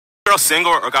girls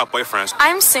single or got boyfriends?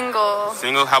 I'm single.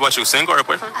 Single? How about you? Single or a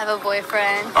boyfriend? I have a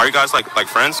boyfriend. Are you guys like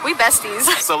friends? We besties.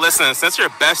 So listen, since you're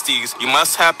besties, you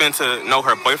must happen to know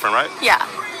her boyfriend, right? Yeah.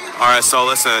 Alright, so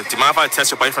listen, do you mind if I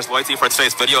test your boyfriend's loyalty for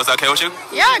today's video? Is that okay with you?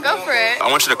 Yeah, go for it. I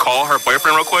want you to call her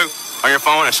boyfriend real quick on your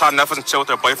phone and shot Netflix and chill with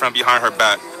her boyfriend behind her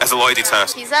back as a loyalty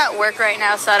test. He's at work right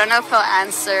now, so I don't know if he'll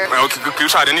answer. Well, can you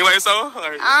try it anyway, so?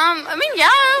 I mean,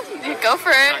 yeah, go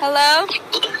for it. Hello?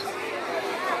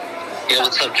 Yeah,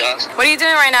 what's up, Josh? What are you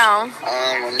doing right now?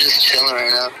 I'm just chilling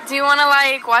right now. Do you want to,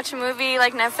 like, watch a movie,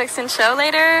 like, Netflix and chill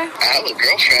later? I have a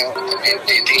girlfriend.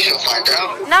 Do you think she'll find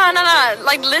out? No.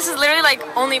 Like, this is literally, like,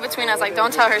 only between us. Like,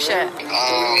 don't tell her shit. I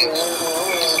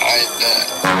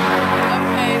bet.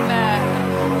 Okay, bet.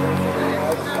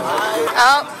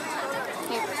 Oh.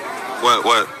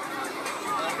 What?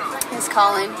 He's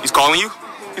calling. He's calling you?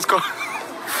 He's calling.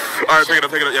 Alright, pick it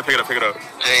up. Yeah, pick it up.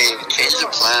 Hey, change the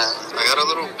plan. I got a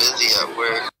little busy at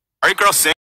work. Are you girls single?